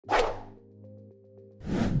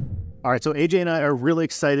All right, so AJ and I are really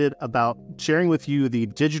excited about sharing with you the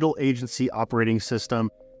digital agency operating system.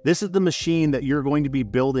 This is the machine that you're going to be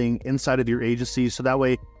building inside of your agency, so that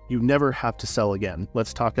way you never have to sell again.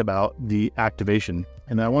 Let's talk about the activation.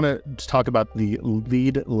 And I want to talk about the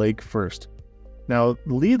lead lake first. Now,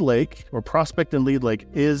 lead lake or prospect and lead lake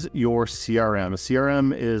is your CRM. A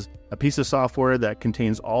CRM is a piece of software that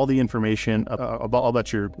contains all the information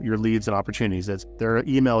about your leads and opportunities. That's their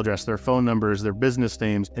email address, their phone numbers, their business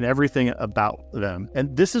names, and everything about them.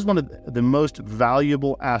 And this is one of the most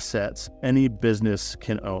valuable assets any business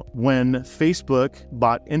can own. When Facebook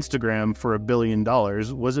bought Instagram for $1 billion,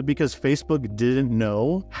 was it because Facebook didn't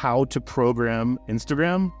know how to program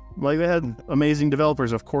Instagram? Like, they had amazing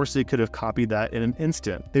developers. Of course, they could have copied that in an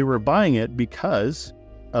instant. They were buying it because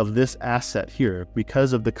of this asset here,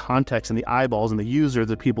 because of the context and the eyeballs and the user,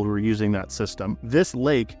 the people who are using that system. This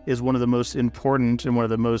lake is one of the most important and one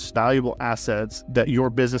of the most valuable assets that your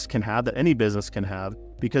business can have, that any business can have,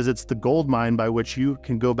 because it's the gold mine by which you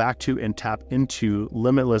can go back to and tap into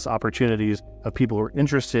limitless opportunities of people who are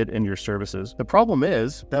interested in your services. The problem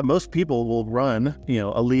is that most people will run,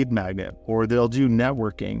 a lead magnet, or they'll do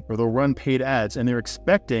networking, or they'll run paid ads, and they're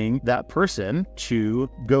expecting that person to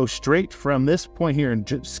go straight from this point here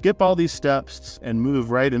and skip all these steps and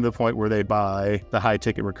move right into the point where they buy the high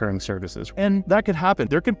ticket recurring services. And that could happen.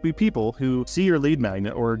 There could be people who see your lead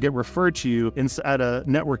magnet or get referred to you at a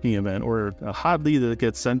networking event or a hot lead that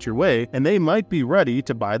gets sent your way, and they might be ready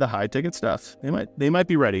to buy the high ticket stuff. They might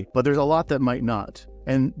be ready, but there's a lot that might not.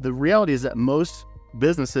 And the reality is that most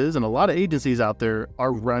businesses and a lot of agencies out there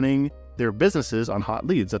are running their businesses on hot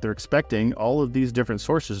leads, that they're expecting all of these different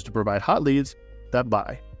sources to provide hot leads that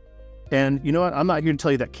buy. And you know what? I'm not here to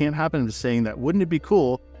tell you that can't happen. I'm just saying that wouldn't it be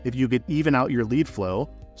cool if you could even out your lead flow,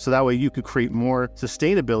 so that way you could create more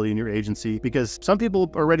sustainability in your agency, because some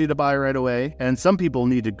people are ready to buy right away, and some people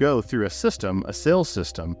need to go through a sales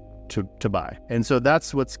system to buy. And so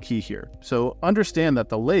that's what's key here. So understand that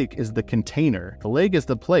the lake is the container. The lake is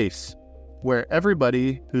the place where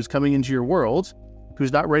everybody who's coming into your world,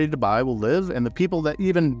 who's not ready to buy, will live, and the people that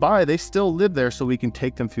even buy, they still live there, so we can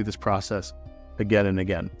take them through this process again and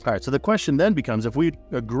again. All right, so the question then becomes, if we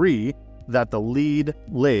agree that the lead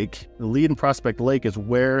and prospect lake is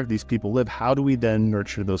where these people live, how do we then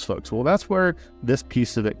nurture those folks? Well, that's where this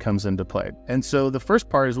piece of it comes into play. And so the first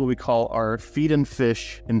part is what we call our Feed and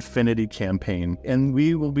Fish Infinity campaign. And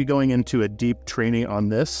we will be going into a deep training on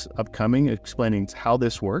this upcoming, explaining how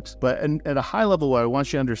this works. But at a high level, what I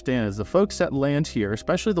want you to understand is the folks that land here,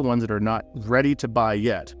 especially the ones that are not ready to buy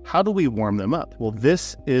yet, how do we warm them up? Well,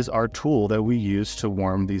 this is our tool that we use to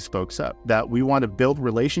warm these folks up, that we want to build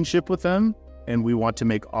relationship with them, and we want to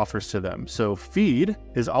make offers to them. So feed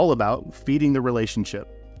is all about feeding the relationship,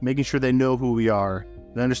 making sure they know who we are,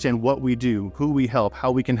 and understand what we do, who we help,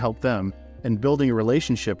 how we can help them, and building a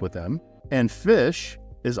relationship with them. And fish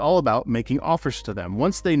is all about making offers to them.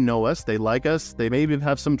 Once they know us, they like us, they maybe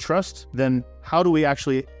have some trust, then how do we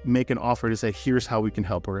actually make an offer to say, here's how we can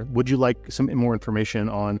help, or would you like some more information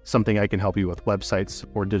on something I can help you with, websites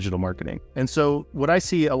or digital marketing? And so what I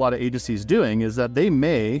see a lot of agencies doing is that they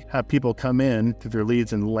may have people come in through their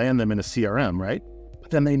leads and land them in a CRM, right?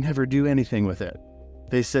 But then they never do anything with it.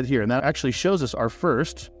 They sit here, and that actually shows us our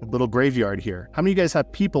first little graveyard here. How many of you guys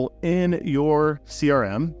have people in your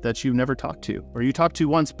CRM that you've never talked to, or you talked to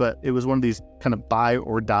once, but it was one of these kind of buy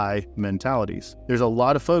or die mentalities? There's a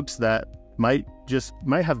lot of folks that might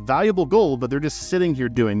have valuable gold, but they're just sitting here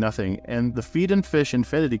doing nothing. And the Feed and Fish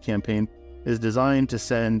Infinity campaign is designed to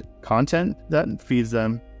send content that feeds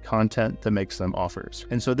them, content that makes them offers.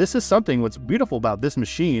 And so this is something, what's beautiful about this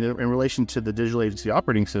machine in relation to the digital agency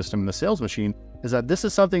operating system and the sales machine, is that this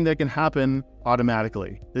is something that can happen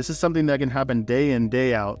automatically. This is something that can happen day in,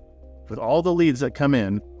 day out, with all the leads that come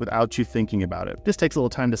in without you thinking about it. This takes a little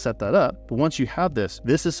time to set that up, but once you have this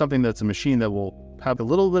is something that's a machine that will have a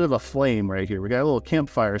little bit of a flame right here. We got a little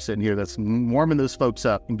campfire sitting here that's warming those folks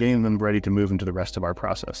up and getting them ready to move into the rest of our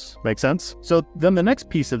process. Make sense? So then the next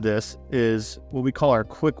piece of this is what we call our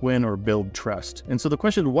quick win or build trust. And so the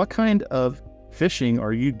question is, what kind of fishing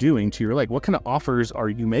are you doing to your lake? What kind of offers are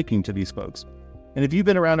you making to these folks? And if you've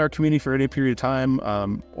been around our community for any period of time,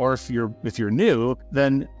 or if you're new,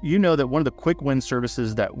 then you know that one of the quick win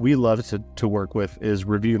services that we love to work with is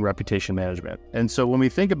review and reputation management. And so when we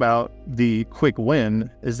think about the quick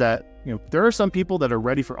win, is that there are some people that are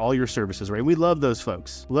ready for all your services, right? We love those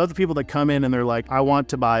folks. We love the people that come in and they're like, I want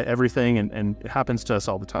to buy everything, and it happens to us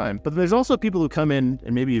all the time. But there's also people who come in,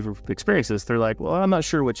 and maybe you've experienced this, they're like, well, I'm not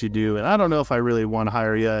sure what you do, and I don't know if I really want to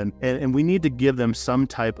hire you. And we need to give them some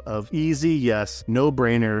type of easy, yes,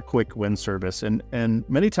 no-brainer, quick win service. And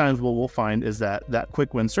many times what we'll find is that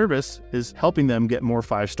quick win service is helping them get more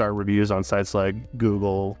 5-star reviews on sites like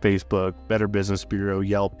Google, Facebook, Better Business Bureau,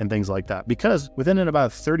 Yelp, and things like that. Because within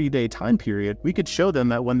about a 30-day time period, we could show them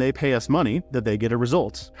that when they pay us money, that they get a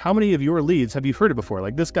result. How many of your leads have you heard it before?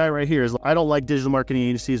 Like this guy right here is, I don't like digital marketing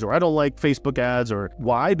agencies, or I don't like Facebook ads, or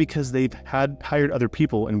why? Because they've hired other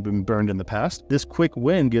people and been burned in the past. This quick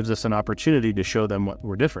win gives us an opportunity to show them what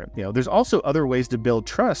we're different. There's also other ways to build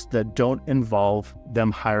trust that don't involve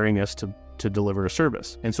them hiring us to deliver a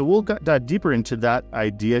service. And so we'll dive deeper into that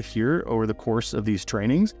idea here over the course of these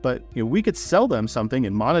trainings. But we could sell them something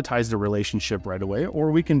and monetize the relationship right away, or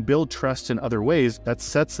we can build trust in other ways that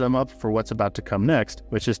sets them up for what's about to come next,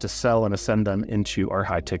 which is to sell and ascend them into our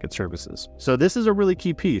high ticket services. So this is a really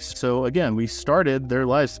key piece. So again, we started their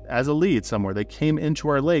lives as a lead somewhere. They came into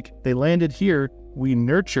our lake, they landed here. We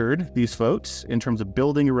nurtured these folks in terms of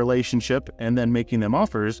building a relationship and then making them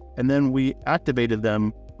offers. And then we activated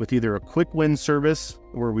them with either a quick win service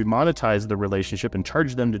where we monetize the relationship and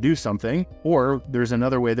charge them to do something, or there's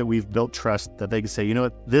another way that we've built trust that they can say, you know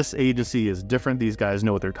what, this agency is different. These guys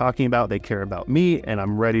know what they're talking about. They care about me, and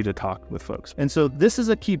I'm ready to talk with folks. And so this is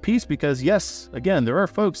a key piece because, yes, again, there are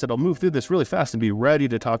folks that'll move through this really fast and be ready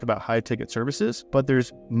to talk about high ticket services, but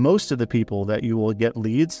there's most of the people that you will get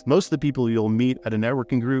leads, most of the people you'll meet at a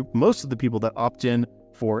networking group, most of the people that opt in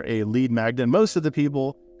for a lead magnet, most of the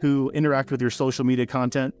people who interact with your social media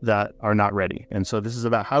content that are not ready. And so this is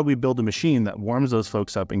about how we build a machine that warms those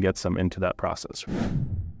folks up and gets them into that process.